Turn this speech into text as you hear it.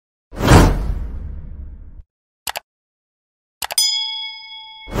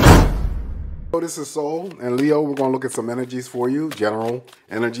This is Soul, and Leo, we're going to look at some energies for you, general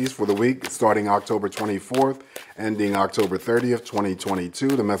energies for the week, starting October 24th, ending October 30th, 2022.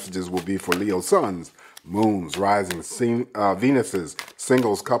 The messages will be for Leo suns, moons, rising, Venuses,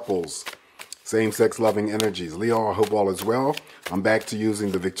 singles, couples, same-sex loving energies. Leo, I hope all is well. I'm back to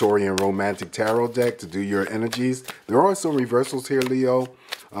using the Victorian Romantic Tarot deck to do your energies. There are some reversals here, Leo,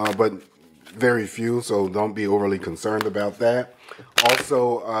 but very few, so don't be overly concerned about that.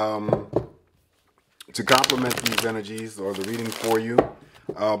 Also, to complement these energies or the reading for you,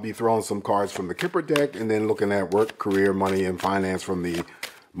 I'll be throwing some cards from the KIPPER deck and then looking at work, career, money, and finance from the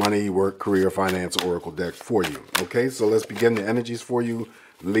Money, Work, Career, Finance Oracle deck for you. Okay, so let's begin the energies for you,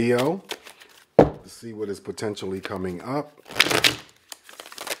 Leo. Let's see what is potentially coming up.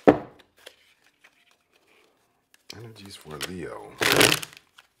 Energies for Leo.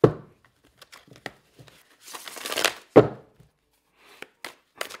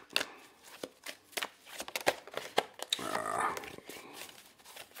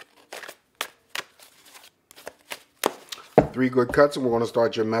 Three good cuts, and we're going to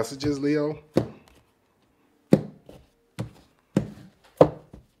start your messages, Leo.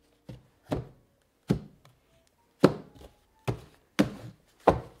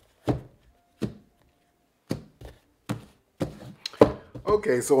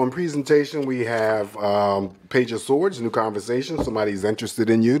 Okay, so in presentation we have Page of Swords, new conversation. Somebody's interested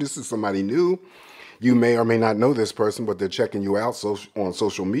in you. This is somebody new. You may or may not know this person, but they're checking you out on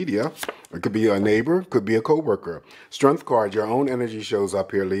social media. It could be a neighbor, could be a coworker. Strength card, your own energy shows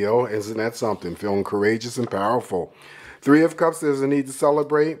up here, Leo. Isn't that something? Feeling courageous and powerful. Three of Cups, there's a need to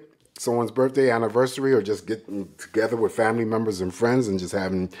celebrate someone's birthday, anniversary, or just getting together with family members and friends and just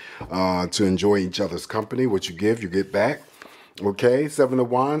having to enjoy each other's company. What you give, you get back. Okay, Seven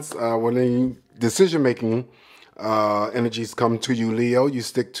of Wands, when any decision-making energies come to you, Leo, you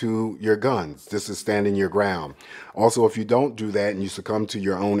stick to your guns. This is standing your ground. Also, if you don't do that and you succumb to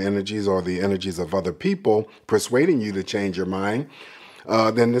your own energies or the energies of other people persuading you to change your mind,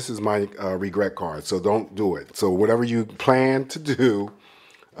 then this is my regret card. So don't do it. So whatever you plan to do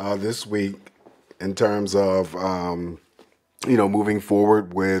this week in terms of moving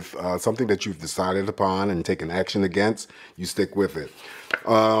forward with something that you've decided upon and taken action against, you stick with it.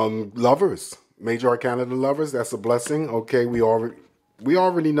 Lovers. Major Arcana, the Lovers, that's a blessing. Okay, we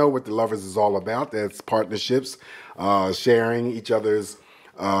already know what the Lovers is all about. That's partnerships, sharing each other's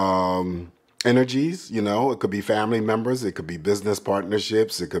energies. You know, it could be family members, it could be business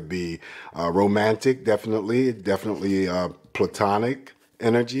partnerships, it could be romantic, definitely platonic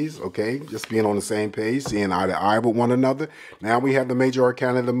energies. Okay, just being on the same page, seeing eye to eye with one another. Now we have the Major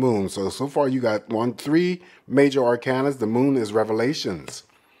Arcana, the Moon. So far you got three Major Arcanas. The Moon is revelations.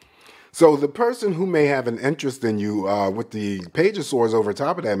 So the person who may have an interest in you with the Page of Swords over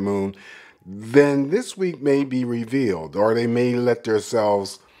top of that Moon, then this week may be revealed, or they may let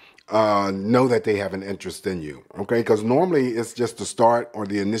themselves know that they have an interest in you. Okay, because normally it's just the start or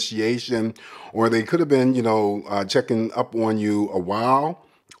the initiation, or they could have been, checking up on you a while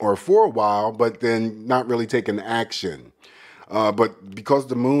or for a while, but then not really taking action. But because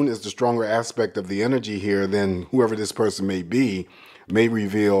the Moon is the stronger aspect of the energy here, then whoever this person may be may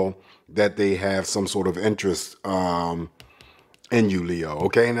reveal that they have some sort of interest in you, Leo.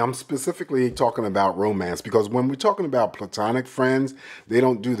 Okay, and I'm specifically talking about romance, because when we're talking about platonic friends, they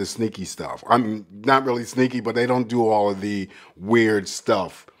don't do the sneaky stuff. I mean, not really sneaky, but they don't do all of the weird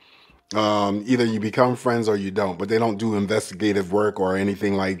stuff. Either you become friends or you don't, but they don't do investigative work or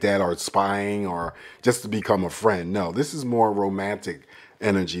anything like that, or spying, or just to become a friend. No, this is more romantic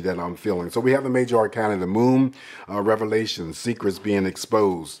energy that I'm feeling. So we have the Major Arcana, the Moon, revelations, secrets being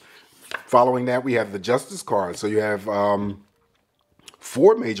exposed. Following that, we have the Justice card. So you have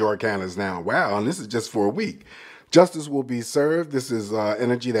four Major Arcanas now. Wow, and this is just for a week. Justice will be served. This is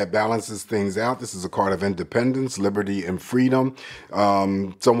energy that balances things out. This is a card of independence, liberty, and freedom.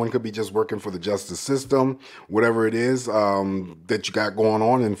 Someone could be just working for the justice system. Whatever it is that you got going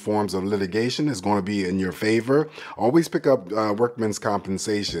on in forms of litigation is going to be in your favor. Always pick up workman's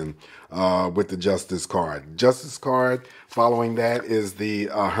compensation with the Justice card. Justice card, following that is the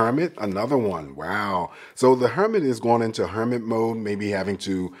Hermit, another one. Wow. So the Hermit is going into hermit mode, maybe having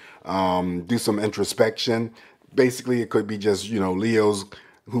to do some introspection. Basically, it could be just, Leos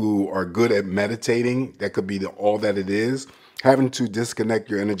who are good at meditating. That could be all that it is. Having to disconnect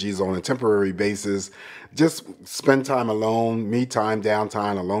your energies on a temporary basis. Just spend time alone, me time,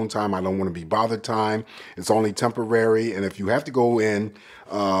 downtime, alone time. I don't want to be bothered time. It's only temporary. And if you have to go in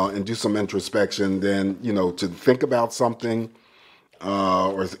and do some introspection, then, to think about something,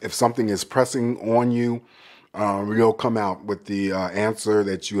 or if something is pressing on you, you'll come out with the answer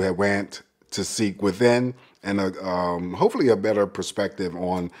that you had went to seek within, and hopefully a better perspective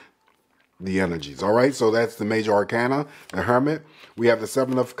on the energies. All right, so that's the major arcana, the Hermit. We have the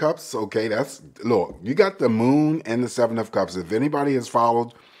Seven of Cups. Okay, that's, look, you got the Moon and the Seven of Cups. If anybody has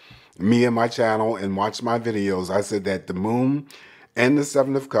followed me and my channel and watched my videos, I said that the Moon and the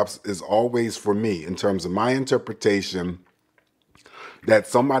Seven of Cups is always, for me, in terms of my interpretation, that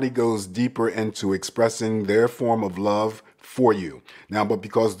somebody goes deeper into expressing their form of love for you. Now, but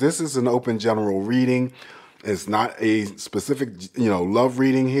because this is an open general reading, it's not a specific, love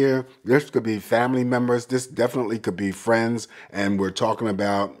reading here. This could be family members. This definitely could be friends. And we're talking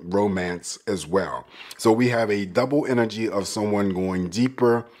about romance as well. So we have a double energy of someone going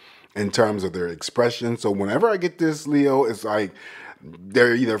deeper in terms of their expression. So whenever I get this, Leo, it's like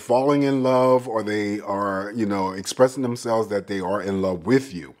they're either falling in love or they are, expressing themselves that they are in love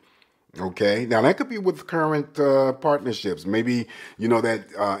with you. Okay, now that could be with current partnerships. Maybe,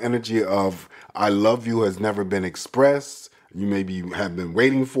 that energy of I love you has never been expressed. You maybe have been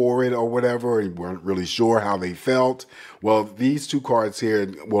waiting for it or whatever, or you weren't really sure how they felt. Well, these two cards here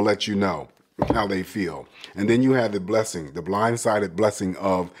will let you know how they feel. And then you have the blessing, the blindsided blessing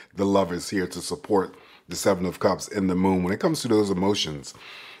of the lovers here to support the Seven of Cups and the Moon when it comes to those emotions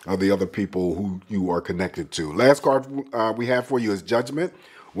of the other people who you are connected to. Last card we have for you is Judgment.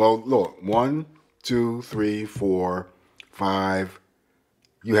 Well, look, 1, 2, 3, 4, 5.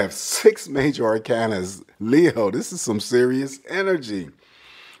 You have 6 major arcanas. Leo, this is some serious energy.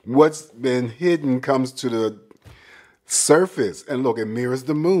 What's been hidden comes to the surface. And look, it mirrors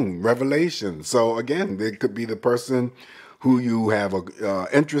the Moon, revelation. So again, there could be the person who you have a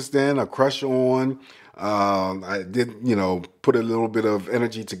interest in, a crush on. I did, put a little bit of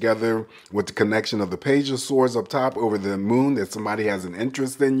energy together with the connection of the Page of Swords up top over the Moon, that somebody has an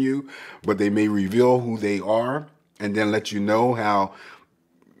interest in you, but they may reveal who they are and then let you know how,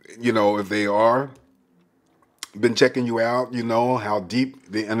 if they are been checking you out, how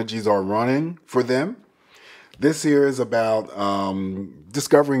deep the energies are running for them. This here is about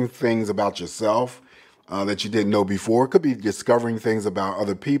discovering things about yourself that you didn't know before. It could be discovering things about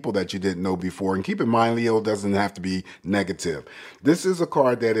other people that you didn't know before. And keep in mind, Leo, doesn't have to be negative. This is a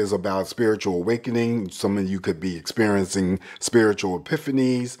card that is about spiritual awakening. Some of you could be experiencing spiritual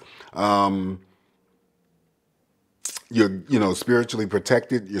epiphanies. You're, spiritually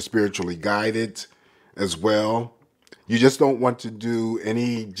protected. You're spiritually guided as well. You just don't want to do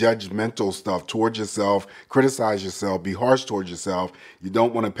any judgmental stuff towards yourself, criticize yourself, be harsh towards yourself. You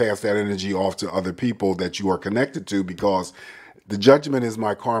don't want to pass that energy off to other people that you are connected to, because the Judgment is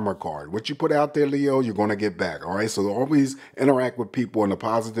my karma card. What you put out there, Leo, you're going to get back. All right. So always interact with people in a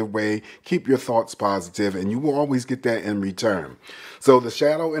positive way. Keep your thoughts positive, and you will always get that in return. So the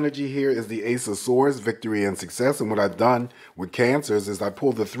shadow energy here is the Ace of Swords, victory and success. And what I've done with Cancers is I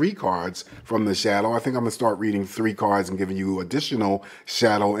pulled the 3 cards from the shadow. I think I'm going to start reading 3 cards and giving you additional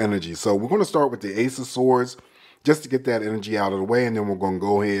shadow energy. So we're going to start with the Ace of Swords, just to get that energy out of the way, and then we're going to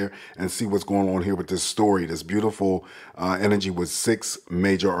go here and see what's going on here with this story, this beautiful energy with 6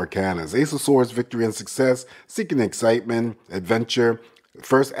 major arcanas. Ace of Swords, victory and success, seeking excitement, adventure,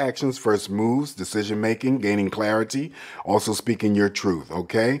 first actions, first moves, decision-making, gaining clarity, also speaking your truth,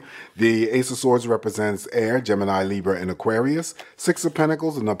 okay? The Ace of Swords represents air, Gemini, Libra, and Aquarius. 6 of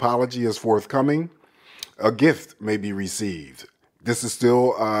Pentacles, an apology is forthcoming. A gift may be received. This is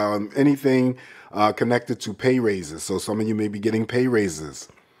still anything connected to pay raises. So some of you may be getting pay raises.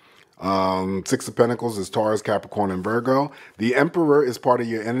 6 of Pentacles is Taurus, Capricorn, and Virgo. The Emperor is part of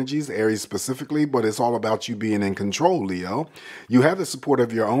your energies, Aries specifically, but it's all about you being in control, Leo. You have the support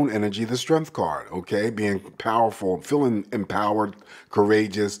of your own energy, the Strength card, okay? Being powerful, feeling empowered,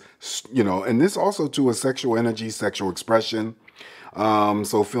 courageous, and this also too is sexual energy, sexual expression.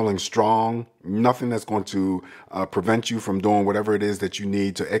 So feeling strong, nothing that's going to prevent you from doing whatever it is that you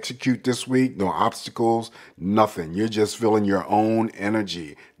need to execute this week. No obstacles, nothing. You're just feeling your own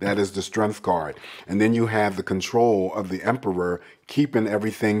energy. That is the Strength card. And then you have the control of the Emperor, keeping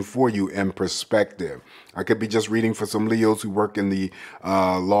everything for you in perspective. I could be just reading for some Leos who work in the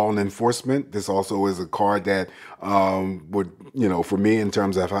law and enforcement. This also is a card that would, for me, in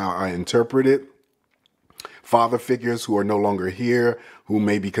terms of how I interpret it, father figures who are no longer here, who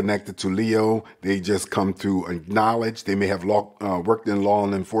may be connected to Leo, they just come to acknowledge. They may have worked in law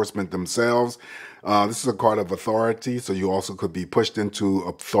and enforcement themselves. This is a card of authority, so you also could be pushed into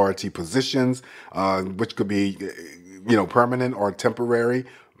authority positions, which could be, permanent or temporary,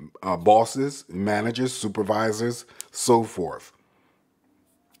 bosses, managers, supervisors, so forth.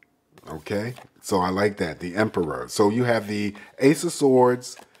 Okay, so I like that, the Emperor. So you have the Ace of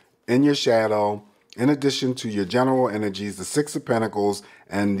Swords in your shadow, in addition to your general energies, the Six of Pentacles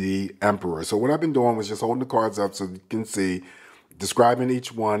and the Emperor. So what I've been doing was just holding the cards up so you can see, describing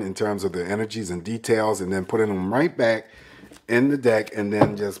each one in terms of the energies and details, and then putting them right back in the deck, and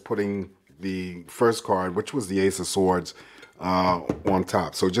then just putting the first card, which was the Ace of Swords, on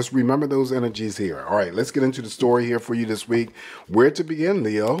top. So just remember those energies here. All right, let's get into the story here for you this week. Where to begin,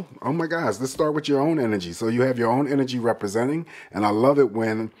 Leo? Oh my gosh, let's start with your own energy. So you have your own energy representing, and I love it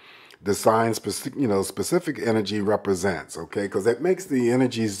when the sign specific energy represents, okay, because that makes the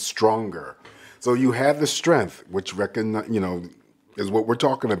energies stronger. So you have the strength, which is what we're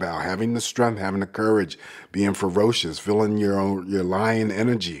talking about, having the strength, having the courage, being ferocious, feeling your lion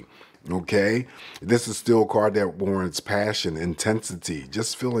energy. Okay, this is still a card that warrants passion, intensity,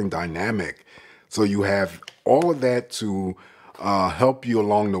 just feeling dynamic. So you have all of that to help you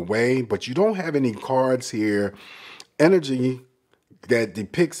along the way, but you don't have any cards here, energy that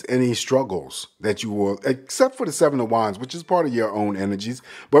depicts any struggles that you will, except for the Seven of Wands, which is part of your own energies.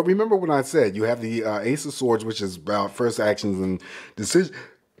 But remember what I said, you have the Ace of Swords, which is about first actions and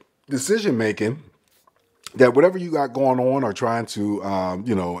decision making. That whatever you got going on or trying to,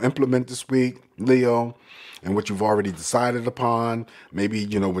 implement this week, Leo, and what you've already decided upon, maybe,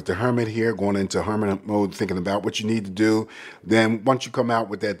 with the Hermit here, going into Hermit mode, thinking about what you need to do, then once you come out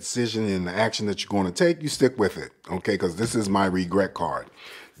with that decision and the action that you're going to take, you stick with it, okay? Because this is my regret card.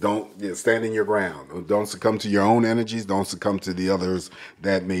 Don't stand in your ground. Don't succumb to your own energies. Don't succumb to the others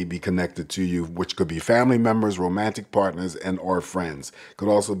that may be connected to you, which could be family members, romantic partners, and or friends. Could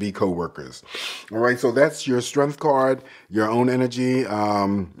also be co-workers. All right, so that's your strength card, your own energy,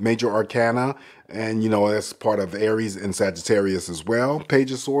 major arcana, and that's part of Aries and Sagittarius as well.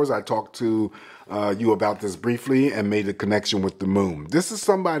 Page of Swords, I talked to you about this briefly and made a connection with the moon. This is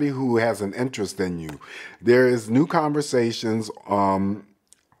somebody who has an interest in you. There is new conversations,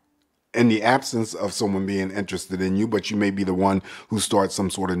 in the absence of someone being interested in you, but you may be the one who starts some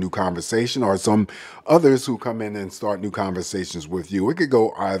sort of new conversation, or some others who come in and start new conversations with you. It could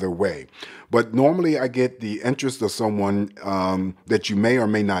go either way. But normally I get the interest of someone that you may or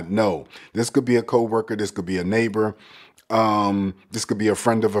may not know. This could be a coworker, this could be a neighbor, this could be a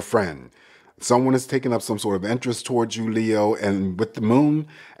friend of a friend. Someone is taking up some sort of interest towards you, Leo, and with the moon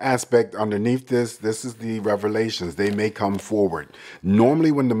aspect underneath this is the revelations. They may come forward.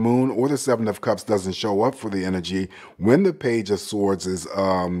 Normally when the moon or the Seven of Cups doesn't show up for the energy, when the Page of Swords is,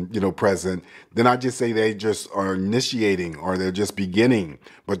 present, then I just say they just are initiating or they're just beginning,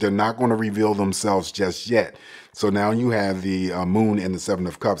 but they're not going to reveal themselves just yet. So now you have the moon and the Seven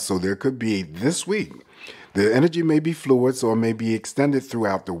of Cups. So there could be this week, the energy may be fluid, so it may be extended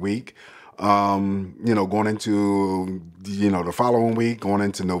throughout the week. Going into, the following week, going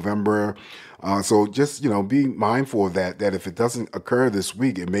into November. So just, be mindful of that if it doesn't occur this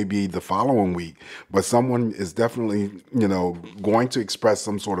week, it may be the following week. But someone is definitely, going to express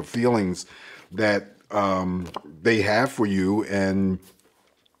some sort of feelings that they have for you. And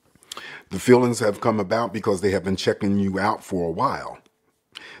the feelings have come about because they have been checking you out for a while.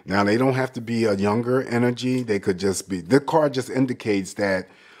 Now, they don't have to be a younger energy. They could just be, the card just indicates that,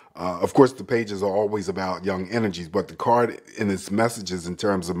 of course, the pages are always about young energies, but the card in its messages, in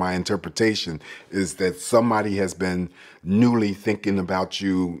terms of my interpretation, is that somebody has been newly thinking about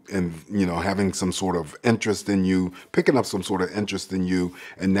you and, having some sort of interest in you, picking up some sort of interest in you.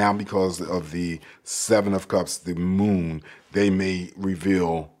 And now because of the Seven of Cups, the moon, they may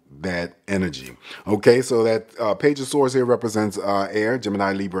reveal that energy. Okay, so that Page of Swords here represents air,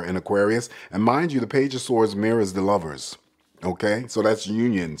 Gemini, Libra, and Aquarius. And mind you, the Page of Swords mirrors the lovers. Okay, so that's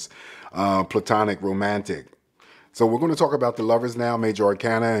unions, platonic, romantic. So we're going to talk about the lovers now, major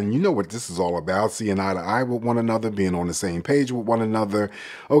arcana, and you know what this is all about, seeing eye to eye with one another, being on the same page with one another.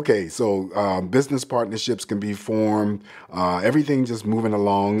 Okay, so business partnerships can be formed, everything just moving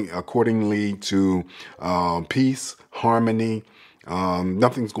along accordingly to peace, harmony,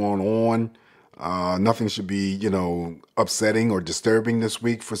 nothing's going on. Nothing should be, upsetting or disturbing this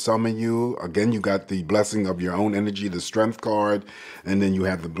week for some of you. Again, you got the blessing of your own energy, the strength card, and then you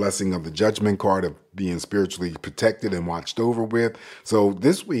have the blessing of the judgment card of being spiritually protected and watched over with. So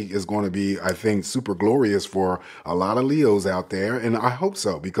this week is going to be, I think, super glorious for a lot of Leos out there. And I hope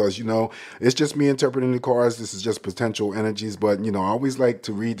so, because, it's just me interpreting the cards. This is just potential energies. But, I always like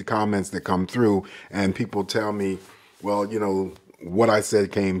to read the comments that come through, and people tell me, well, what I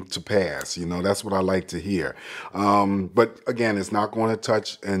said came to pass. You know, that's what I like to hear. But again, it's not going to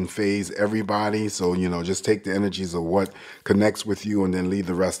touch and phase everybody. So, you know, just take the energies of what connects with you and then leave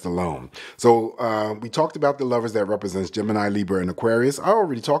the rest alone. So we talked about the lovers that represents Gemini, Libra, and Aquarius. I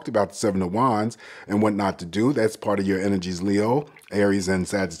already talked about the Seven of Wands and what not to do. That's part of your energies, Leo, Aries, and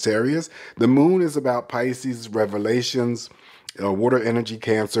Sagittarius. The moon is about Pisces, revelations, water energy,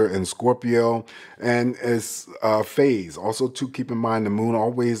 Cancer, and Scorpio, and it's phase. Also, to keep in mind, the moon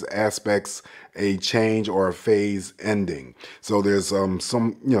always aspects a change or a phase ending. So there's some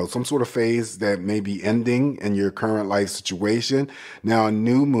sort of phase that may be ending in your current life situation. Now, a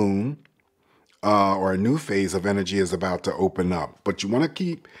new moon or a new phase of energy is about to open up, but you want to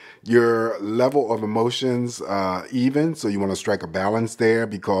keep your level of emotions even. So you want to strike a balance there,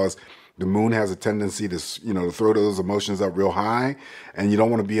 because the moon has a tendency to, to throw those emotions up real high, and you don't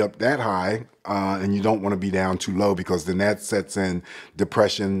want to be up that high, and you don't want to be down too low, because then that sets in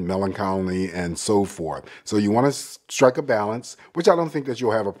depression, melancholy, and so forth. So you want to strike a balance, which I don't think that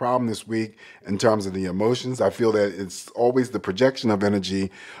you'll have a problem this week in terms of the emotions. I feel that it's always the projection of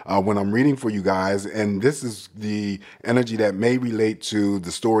energy when I'm reading for you guys, and this is the energy that may relate to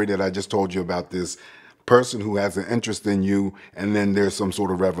the story that I just told you about this person who has an interest in you, and then there's some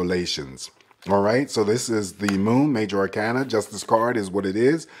sort of revelations. All right, so this is the moon, major arcana. Justice card is what it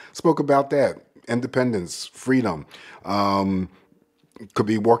is. Spoke about that. Independence, freedom. Could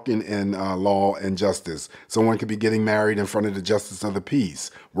be working in law and justice. Someone could be getting married in front of the justice of the peace.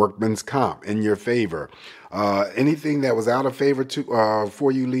 Workman's comp in your favor. Anything that was out of favor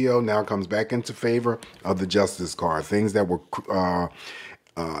for you, Leo, now comes back into favor of the justice card. Things that were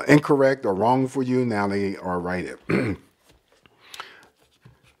incorrect or wrong for you, now they are righted.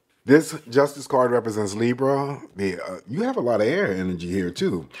 This justice card represents Libra. You have a lot of air energy here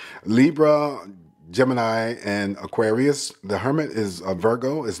too. Libra, Gemini, and Aquarius. The Hermit is a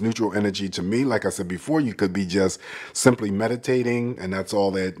Virgo. It's neutral energy to me. Like I said before, you could be just simply meditating, and that's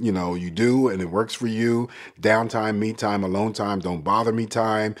all that you do, and it works for you. Downtime, me time, alone time, don't bother me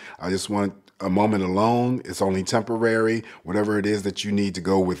time. I just want a moment alone. It's only temporary. Whatever it is that you need to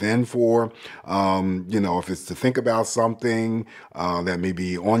go within for, if it's to think about something that may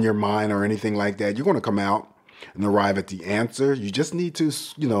be on your mind or anything like that, you're going to come out and arrive at the answer. You just need to,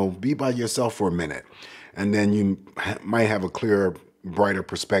 be by yourself for a minute, and then you might have a clearer, brighter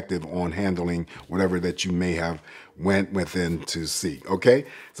perspective on handling whatever that you may have went within to see. Okay,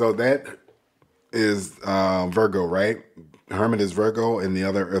 so that is Virgo, right? Hermit is Virgo, and the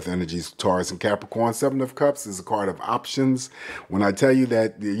other earth energies, Taurus and Capricorn. Seven of Cups is a card of options. When I tell you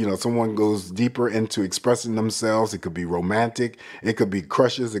that, someone goes deeper into expressing themselves, it could be romantic, it could be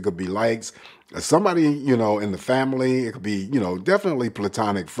crushes, it could be likes. Somebody, in the family, it could be, definitely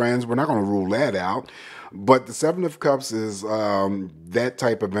platonic friends. We're not going to rule that out. But the Seven of Cups is that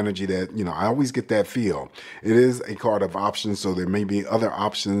type of energy that, I always get that feel. It is a card of options, so there may be other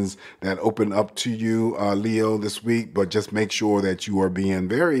options that open up to you, Leo, this week. But just make sure that you are being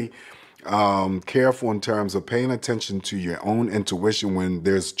very careful in terms of paying attention to your own intuition when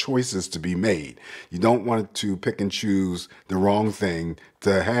there's choices to be made. You don't want to pick and choose the wrong thing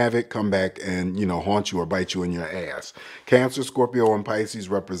to have it come back and, haunt you or bite you in your ass. Cancer, Scorpio, and Pisces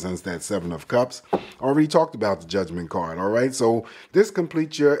represents that Seven of Cups. Already talked about the Judgment card, all right? So this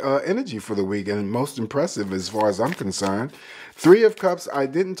completes your energy for the week, and most impressive as far as I'm concerned. Three of Cups I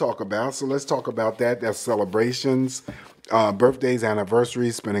didn't talk about, so let's talk about that. That's celebrations. Birthdays,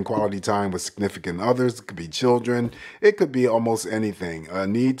 anniversaries, spending quality time with significant others. It could be children. It could be almost anything. A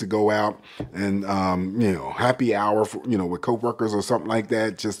need to go out and, happy hour, with coworkers or something like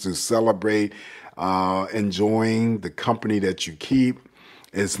that, just to celebrate, enjoying the company that you keep.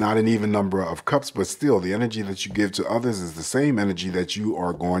 It's not an even number of cups, but still the energy that you give to others is the same energy that you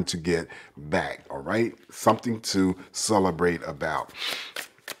are going to get back, all right? Something to celebrate about.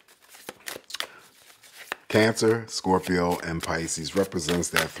 Cancer, Scorpio, and Pisces represents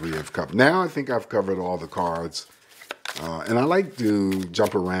that Three of Cups. Now I think I've covered all the cards. And I like to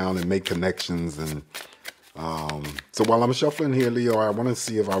jump around and make connections. And so while I'm shuffling here, Leo, I want to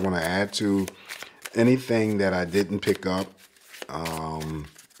see if I want to add to anything that I didn't pick up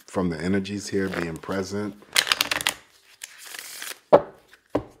from the energies here being present.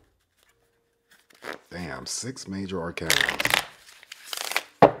 Damn, 6 major arcana.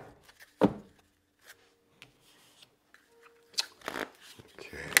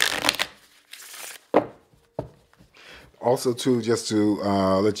 Also, too, just to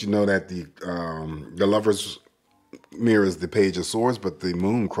let you know that the Lovers mirrors the Page of Swords, but the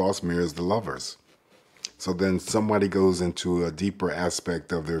Moon cross mirrors the Lovers. So then somebody goes into a deeper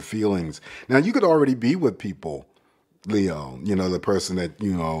aspect of their feelings. Now, you could already be with people Leo, you know, the person that,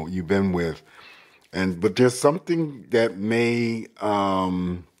 you know, you've been with. But there's something that may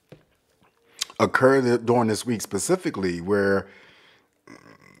occur during this week specifically where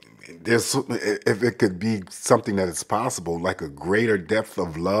if it could be something that is possible, like a greater depth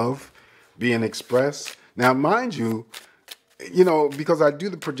of love being expressed. Now, mind you, you know, because I do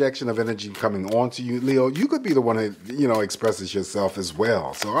the projection of energy coming onto you, Leo, you could be the one that, you know, expresses yourself as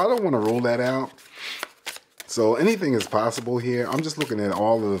well. So I don't want to rule that out. So anything is possible here. I'm just looking at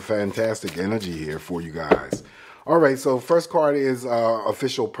all of the fantastic energy here for you guys. All right, so first card is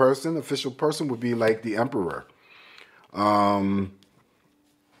official person. Official person would be like the Emperor.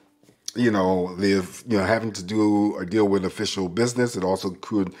 You know, having to do or deal with official business. It also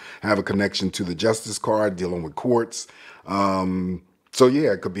could have a connection to the Justice card, dealing with courts. So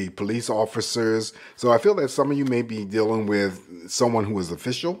yeah, it could be police officers. So I feel that some of you may be dealing with someone who is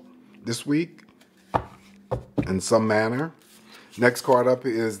official this week in some manner. Next card up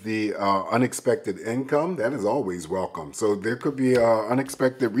is the unexpected income. That is always welcome. So there could be an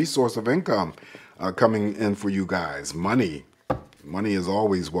unexpected resource of income coming in for you guys. Money. Money is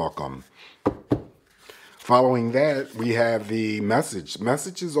always welcome. Following that, we have the message.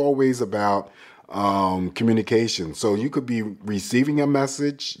 Message is always about communication. So you could be receiving a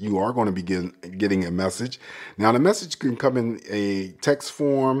message. You are going to be getting a message. Now, the message can come in a text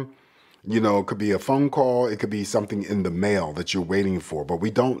form. You know, it could be a phone call. It could be something in the mail that you're waiting for. But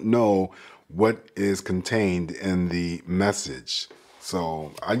we don't know what is contained in the message.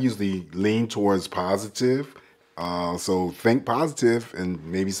 So I usually lean towards positive. So think positive, and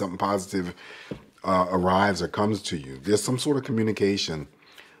maybe something positive arrives or comes to you. There's some sort of communication.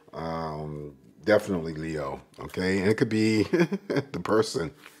 Definitely, Leo. Okay, and it could be the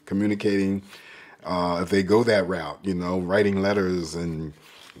person communicating. If they go that route, you know, writing letters and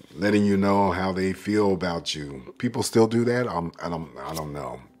letting you know how they feel about you. People still do that. I don't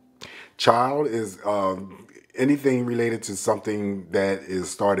know. Child is anything related to something that is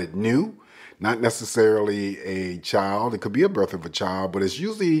started new. Not necessarily a child. It could be a birth of a child, but it's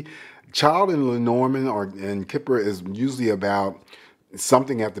usually child in Lenormand or in Kipper is usually about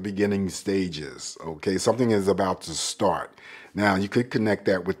something at the beginning stages. Okay, something is about to start. Now you could connect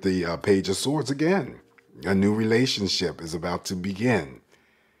that with the Page of Swords again. A new relationship is about to begin.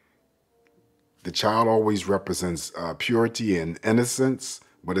 The child always represents purity and innocence,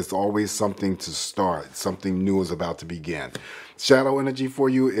 but it's always something to start. Something new is about to begin. Shadow energy for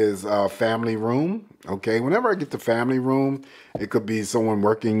you is family room. Okay, whenever I get to family room, it could be someone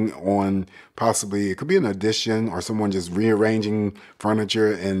working on possibly, it could be an addition or someone just rearranging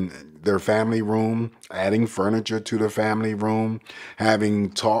furniture in their family room, adding furniture to the family room,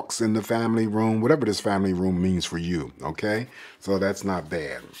 having talks in the family room, whatever this family room means for you. Okay, so that's not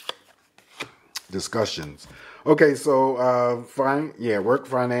bad. Discussions. Okay, so work,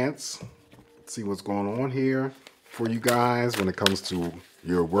 finance. Let's see what's going on here for you guys when it comes to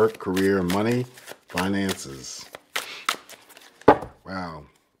your work, career, money, finances. Wow.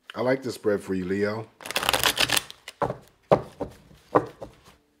 I like this spread for you, Leo.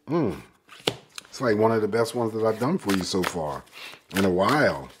 It's like one of the best ones that I've done for you so far in a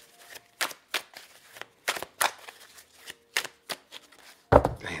while.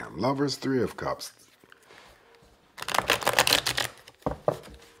 Damn, Lovers, Three of Cups.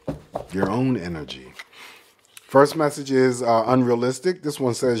 Your own energy. First message is unrealistic. This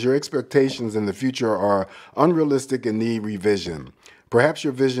one says your expectations in the future are unrealistic and need revision. Perhaps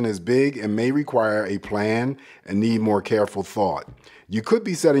your vision is big and may require a plan and need more careful thought. You could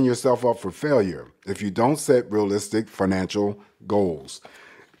be setting yourself up for failure if you don't set realistic financial goals.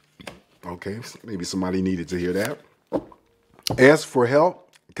 Okay, maybe somebody needed to hear that. Ask for help.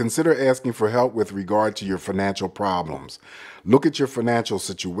 Consider asking for help with regard to your financial problems. Look at your financial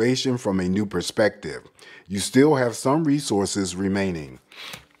situation from a new perspective. You still have some resources remaining.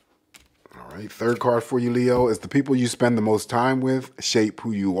 All right, third card for you, Leo, is the people you spend the most time with shape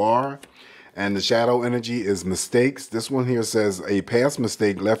who you are. And the shadow energy is mistakes. This one here says a past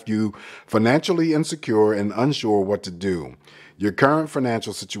mistake left you financially insecure and unsure what to do. Your current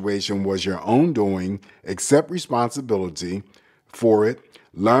financial situation was your own doing. Accept responsibility for it.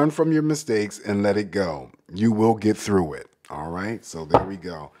 Learn from your mistakes and let it go. You will get through it. All right, so there we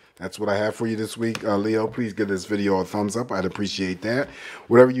go. That's what I have for you this week. Leo, please give this video a thumbs up. I'd appreciate that.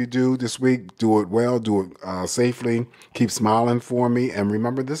 Whatever you do this week, do it well, do it safely. Keep smiling for me. And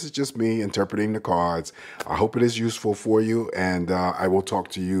remember, this is just me interpreting the cards. I hope it is useful for you, and I will talk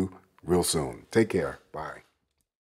to you real soon. Take care. Bye.